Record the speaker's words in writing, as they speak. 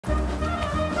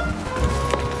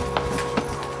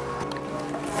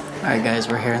Alright guys,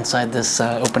 we're here inside this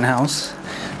open house.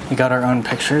 We got our own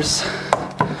pictures.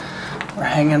 We're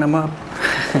hanging them up.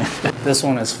 This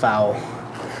one is foul.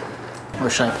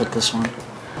 Where should I put this one?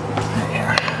 Right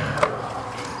here.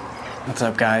 What's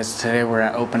up guys? Today we're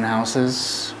at open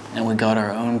houses and we got our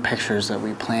own pictures that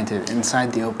we planted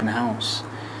inside the open house.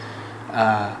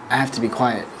 I have to be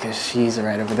quiet because she's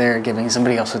right over there giving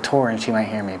somebody else a tour and she might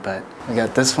hear me, but we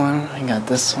got this one, we got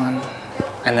this one,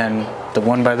 and then the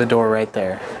one by the door right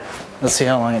there. Let's see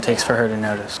how long it takes for her to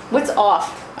notice. What's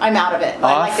off? I'm out of it.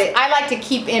 Off? I like to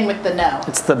keep in with the no.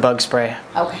 It's the bug spray.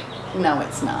 Okay. No,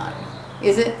 it's not.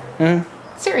 Is it?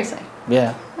 Seriously?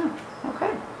 Yeah. Oh,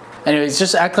 okay. Anyways,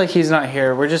 just act like he's not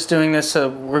here. We're just doing this so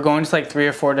we're going to like 3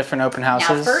 or 4 different open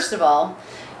houses. Now, first of all,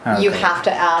 you have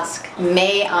to ask,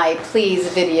 may I please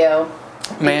video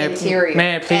the interior?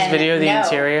 May I please video the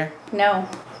interior? No.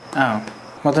 Oh.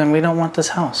 Well then we don't want this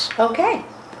house. Okay.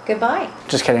 Goodbye.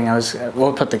 Just kidding.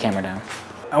 We'll put the camera down.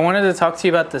 I wanted to talk to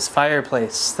you about this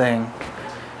fireplace thing.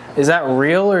 Is that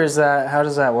real or is that, how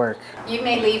does that work? You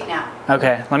may leave now.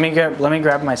 Okay, let me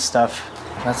grab my stuff.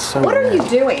 That's so What weird. are you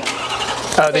doing?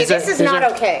 Oh, Okay, this is not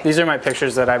okay. These are my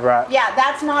pictures that I brought. Yeah,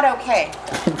 that's not okay.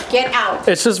 Get out.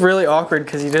 It's just really awkward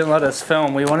because you didn't let us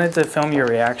film. We wanted to film your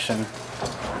reaction.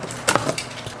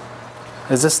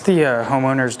 Is this the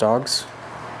homeowner's dogs?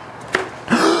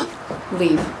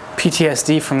 Leave.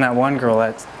 PTSD from that one girl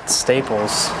at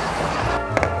Staples.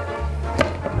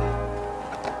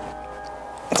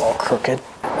 It's all crooked.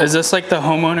 Is this like the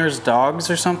homeowner's dogs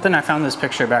or something? I found this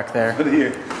picture back there.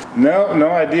 No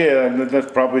idea.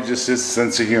 That's probably just his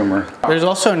sense of humor. There's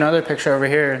also another picture over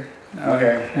here.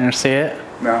 Okay. You see it?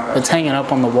 No. It's hanging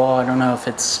up on the wall. I don't know if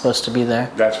it's supposed to be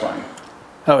there. That's fine.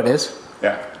 Oh, it is?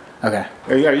 Yeah. Okay.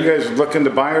 Are you guys looking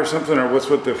to buy or something, or what's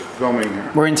with the filming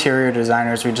here? We're interior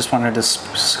designers. We just wanted to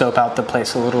scope out the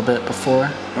place a little bit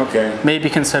before. Okay. Maybe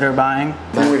consider buying.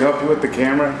 Can we help you with the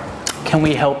camera? Can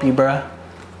we help you, bruh?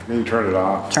 Can you turn it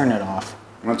off? Turn it off.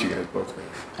 Why don't you guys both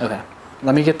leave? Okay.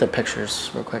 Let me get the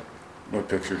pictures real quick. What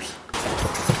pictures?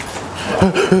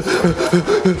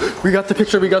 We got the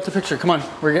picture. We got the picture. Come on.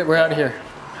 We're out of here.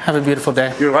 Have a beautiful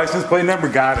day. Your license plate number?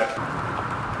 Got it.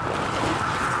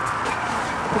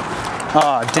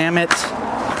 Oh, damn it.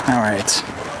 All right.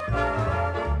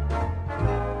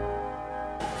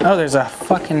 Oh, there's a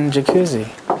fucking jacuzzi.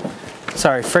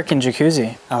 Sorry, frickin'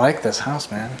 jacuzzi. I like this house,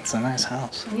 man. It's a nice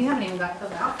house. You haven't even got to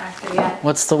the wow factor yet.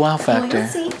 What's the wow factor?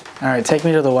 Let's see. All right, take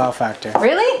me to the wow factor.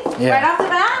 Really? Yeah. Right off the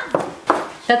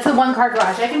bat? That's the one car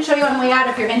garage. I can show you on the way out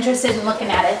if you're interested in looking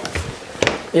at it.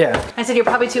 Yeah. I said you're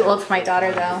probably too old for my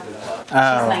daughter though.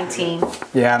 Oh. She's 19.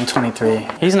 Yeah, I'm 23.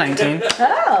 He's 19.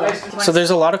 Oh. So there's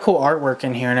a lot of cool artwork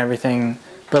in here and everything,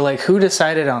 but like who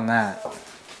decided on that?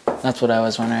 That's what I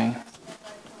was wondering.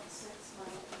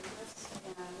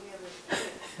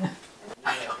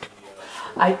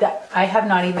 I have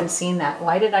not even seen that.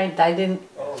 Why did I didn't.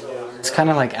 It's kind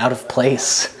of like out of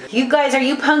place. You guys, are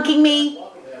you punking me?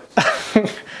 Are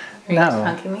you No.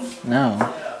 just punking me?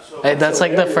 No. That's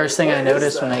like the first thing I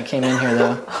noticed when I came in here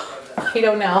though. I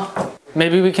don't know.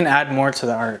 Maybe we can add more to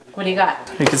the art. What do you got?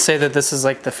 We could say that this is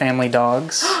like the family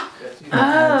dogs.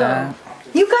 Add that.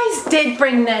 You guys did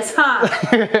bring this, huh?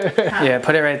 Yeah,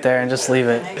 put it right there and just leave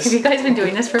it. Have you guys been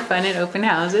doing this for fun at open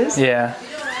houses? Yeah.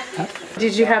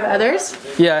 Did you have others?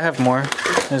 Yeah, I have more.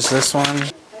 There's this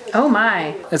one. Oh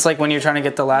my. It's like when you're trying to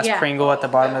get the last Pringle at the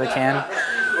bottom of the can.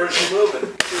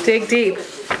 Dig deep.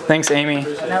 Thanks, Amy.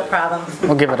 No problem.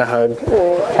 We'll give it a hug.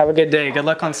 Have a good day. Good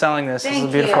luck on selling this. This is a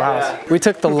beautiful house. We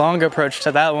took the long approach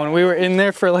to that one. We were in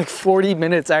there for like 40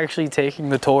 minutes actually taking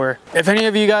the tour. If any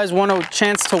of you guys want a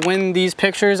chance to win these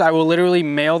pictures, I will literally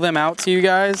mail them out to you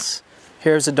guys.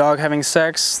 Here's a dog having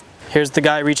sex. Here's the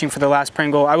guy reaching for the last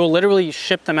Pringle. I will literally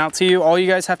ship them out to you. All you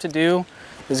guys have to do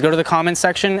is go to the comment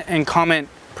section and comment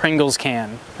Pringles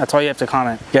can. That's all you have to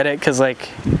comment. Get it? Cause like,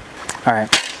 all right.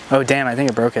 Oh damn, I think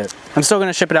it broke it. I'm still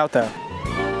gonna ship it out though.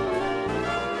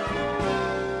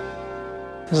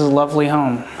 This is a lovely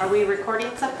home. Are we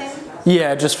recording something?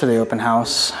 Yeah, just for the open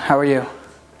house. How are you?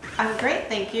 I'm great,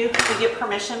 thank you. Can we get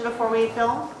permission before we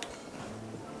film?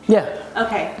 Yeah.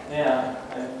 Okay. Yeah.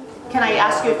 Can I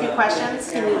ask you a few questions?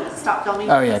 Can you stop filming?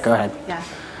 Oh yeah, go ahead. Yeah.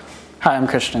 Hi, I'm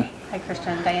Christian. Hi,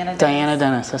 Christian. Diana Dennis. Diana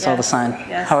Dennis, I saw the sign.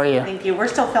 Yes. How are you? Thank you. We're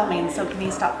still filming, so can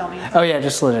you stop filming? Oh yeah,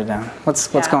 just let it down. What's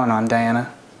going on,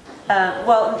 Diana?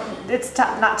 Well, it's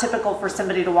not typical for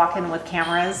somebody to walk in with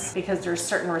cameras because there's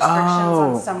certain restrictions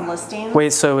on some listings.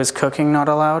 Wait, so is cooking not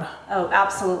allowed? Oh,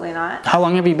 absolutely not. How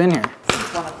long have you been here?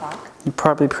 Since 1 o'clock. You're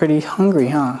probably pretty hungry,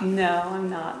 huh? No, I'm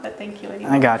not, but thank you anyway.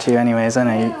 I got you anyways. I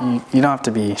know you don't have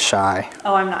to be shy.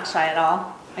 Oh, I'm not shy at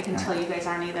all. I can tell you guys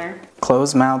aren't either.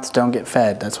 Closed mouths don't get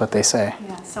fed. That's what they say.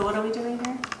 Yeah, so what are we doing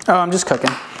here? Oh, I'm just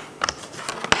cooking.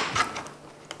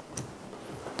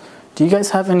 Do you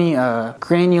guys have any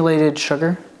granulated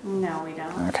sugar? No, we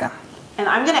don't. Okay. And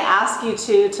I'm going to ask you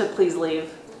two to please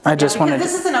leave. I just because wanted.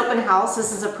 this is an open house.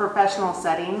 This is a professional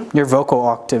setting. Your vocal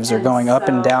octaves are going up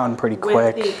and down pretty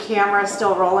quick. With the camera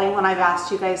still rolling, when I've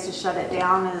asked you guys to shut it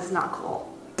down, it is not cool.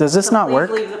 Does this not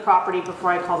work? Please leave the property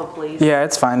before I call the police. Yeah,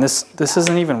 it's fine. This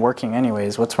isn't even working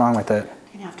anyways. What's wrong with it?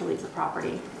 You're gonna have to leave the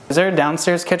property. Is there a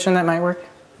downstairs kitchen that might work?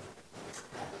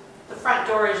 The front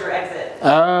door is your exit.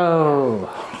 Oh,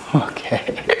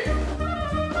 okay.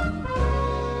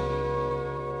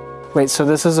 Wait, so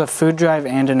this is a food drive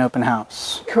and an open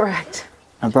house? Correct.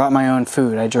 I brought my own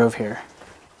food. I drove here.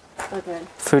 Okay.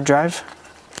 Food drive?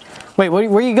 Wait, where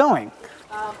are you going?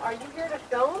 Are you here to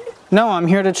film? No, I'm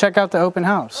here to check out the open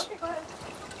house. Okay, go ahead.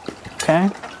 Okay,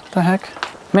 what the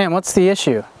heck? Man, what's the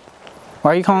issue?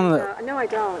 Why are you calling the... No, I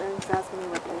don't. I'm just asking me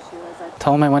what the issue is.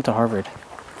 Tell him I went to Harvard.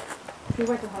 You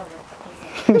went to Harvard.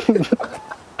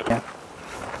 Yeah.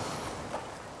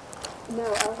 No,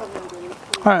 I'll have no duty.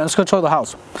 All right, let's go tour the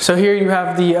house. So here you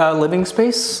have the living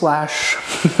space slash...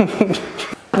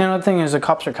 You know, the thing is the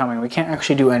cops are coming. We can't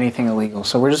actually do anything illegal,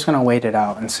 so we're just gonna wait it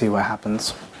out and see what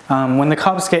happens. When the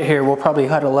cops get here, we'll probably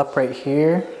huddle up right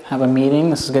here, have a meeting.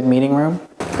 This is a good meeting room.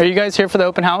 Are you guys here for the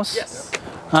open house? Yes.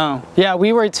 Oh, yeah,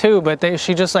 we were too, but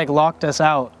she just like locked us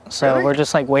out. So Really? we're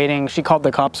just like waiting. She called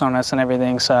the cops on us and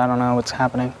everything, so I don't know what's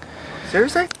happening.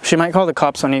 Seriously? She might call the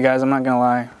cops on you guys, I'm not gonna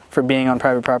lie, for being on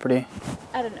private property.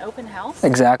 At an open house?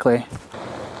 Exactly.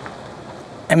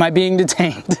 Am I being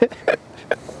detained?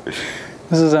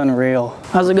 This is unreal.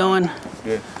 How's it going?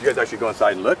 Good. Did you guys actually go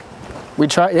inside and look? We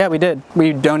tried, yeah, we did.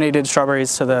 We donated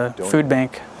strawberries to the food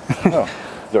bank. Oh,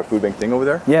 is there a food bank thing over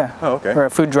there? Yeah. Oh, okay. Or a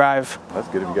food drive. That's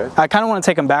good of you guys. I kind of want to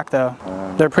take them back though.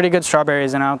 They're pretty good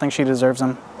strawberries and I don't think she deserves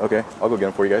them. Okay, I'll go get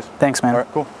them for you guys. Thanks, man. All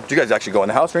right, cool. Did you guys actually go in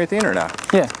the house or anything or not?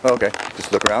 Yeah. Oh, okay,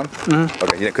 just look around? Mm-hmm.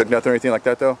 Okay, you didn't cook nothing or anything like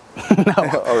that though?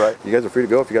 No. All right, you guys are free to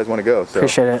go if you guys want to go. So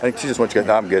Appreciate it. I think she just wants you guys,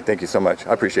 no, I'm good, thank you so much.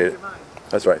 I appreciate it.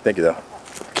 That's right, thank you though.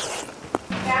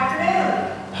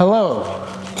 Hello.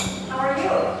 How are you?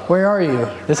 Where are you?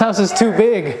 This house is too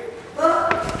big.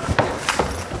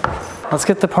 Let's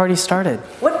get the party started.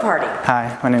 What party?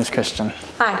 Hi, my name's Christian.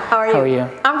 Hi, how are you? How are you?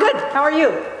 I'm good. How are you?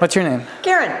 What's your name?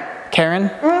 Karen. Karen?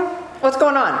 What's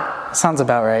going on? Sounds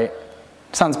about right.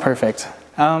 Sounds perfect.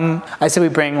 I said we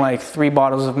bring like 3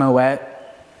 bottles of Moet,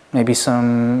 maybe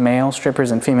some male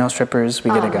strippers and female strippers. We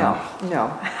get to go.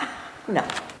 No. No.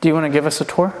 Do you want to give us a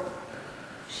tour?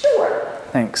 Sure.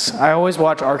 Thanks. I always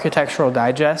watch Architectural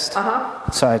Digest.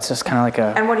 So it's just kind of like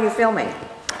a... And what are you filming?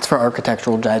 It's for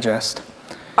Architectural Digest.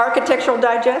 Architectural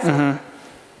Digest?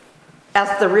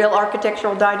 That's the real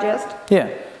Architectural Digest? Yeah.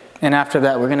 And after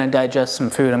that, we're going to digest some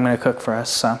food I'm going to cook for us,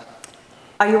 so...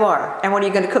 Oh, you are? And what are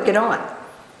you going to cook it on?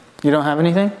 You don't have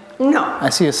anything? No. I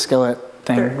see a skillet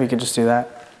thing. Sure. We could just do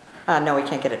that. No, we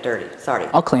can't get it dirty. Sorry.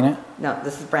 I'll clean it. No,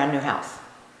 this is a brand new house.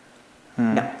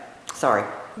 No. Sorry.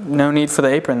 No need for the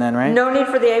apron then, right? No need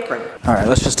for the apron. All right,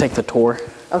 let's just take the tour.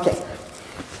 Okay.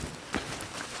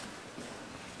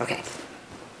 Okay.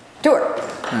 Tour.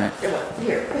 All right.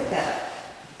 Here, pick that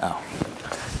up. Oh.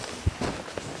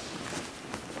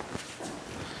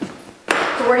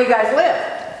 So where do you guys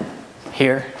live?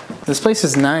 Here. This place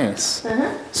is nice.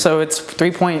 So it's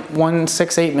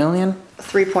 3.168 million?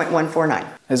 3.149.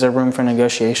 Is there room for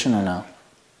negotiation or no?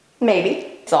 Maybe.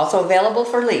 It's also available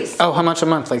for lease. Oh, how much a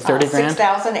month? Like 30 grand?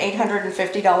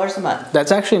 $6,850 a month.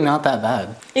 That's actually not that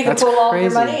bad. You can That's pull all crazy.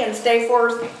 your money and stay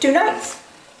for 2 nights.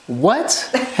 What?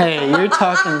 Hey, you're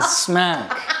talking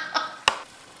smack.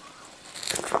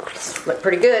 Look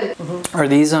pretty good. Are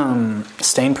these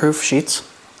stain-proof sheets?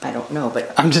 I don't know,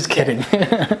 but I'm just kidding.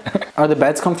 Are the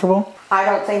beds comfortable? I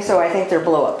don't think so. I think they're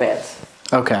blow-up beds.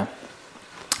 Okay.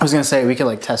 I was gonna say we could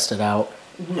like test it out.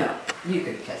 No, you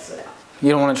could test it out. You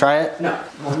don't want to try it? No,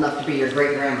 old enough to be your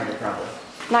great-grandmother probably.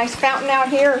 Nice fountain out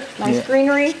here, nice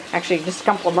greenery. Actually, just a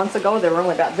couple of months ago, they were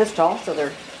only about this tall, so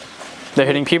they're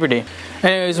hitting puberty.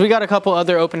 Anyways, we got a couple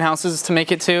other open houses to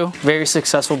make it to. Very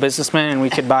successful businessmen, and we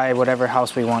could buy whatever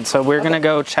house we want. So we're gonna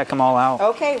go check them all out.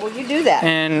 Okay, well you do that.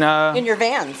 And in your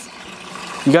vans.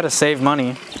 you gotta save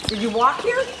money. Did you walk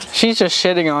here? She's just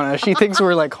shitting on us. She thinks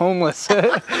we're like homeless.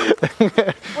 Well,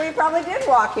 you probably did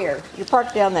walk here. You're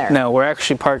parked down there. No, we're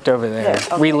actually parked over there. There,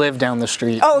 okay. We live down the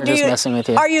street. Oh, we're just messing with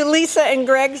you. Are you Lisa and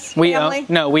Greg's family?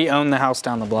 We own the house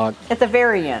down the block. At the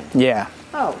very end. Yeah.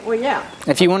 Oh, well, yeah.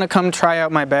 If you want to come try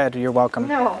out my bed, you're welcome.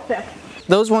 No,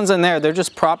 Those ones in there, they're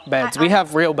just prop beds. We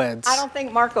have real beds. I don't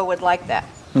think Marco would like that.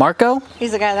 Marco?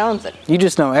 He's the guy that owns it. You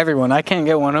just know everyone. I can't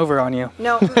get one over on you.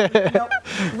 No, no.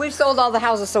 We've sold all the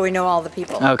houses, so we know all the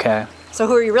people. Okay. So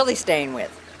who are you really staying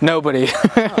with? Nobody.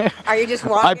 Are you just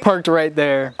walking? I parked right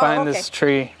there behind this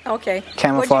tree. Okay.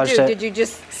 Camouflaged What'd you do? it. Did you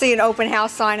just see an open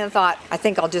house sign and thought, I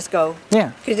think I'll just go? Yeah.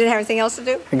 Because you didn't have anything else to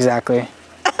do? Exactly.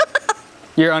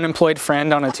 Your unemployed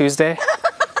friend on a Tuesday?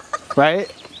 Right?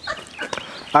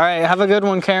 All right, have a good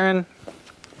one, Karen.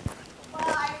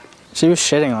 Bye. She was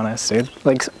shitting on us, dude.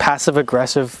 Like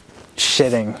passive-aggressive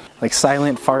shitting. Like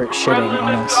silent fart shitting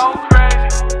on us.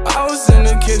 I was in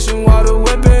the kitchen water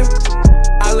whipping.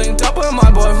 I linked up with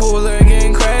my boy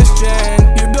Hooligan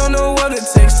Christian. You don't know what it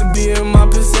takes to be in my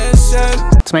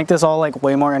possession. To make this all like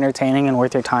way more entertaining and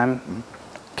worth your time,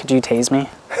 could you tase me?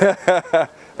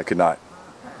 I could not.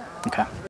 Okay.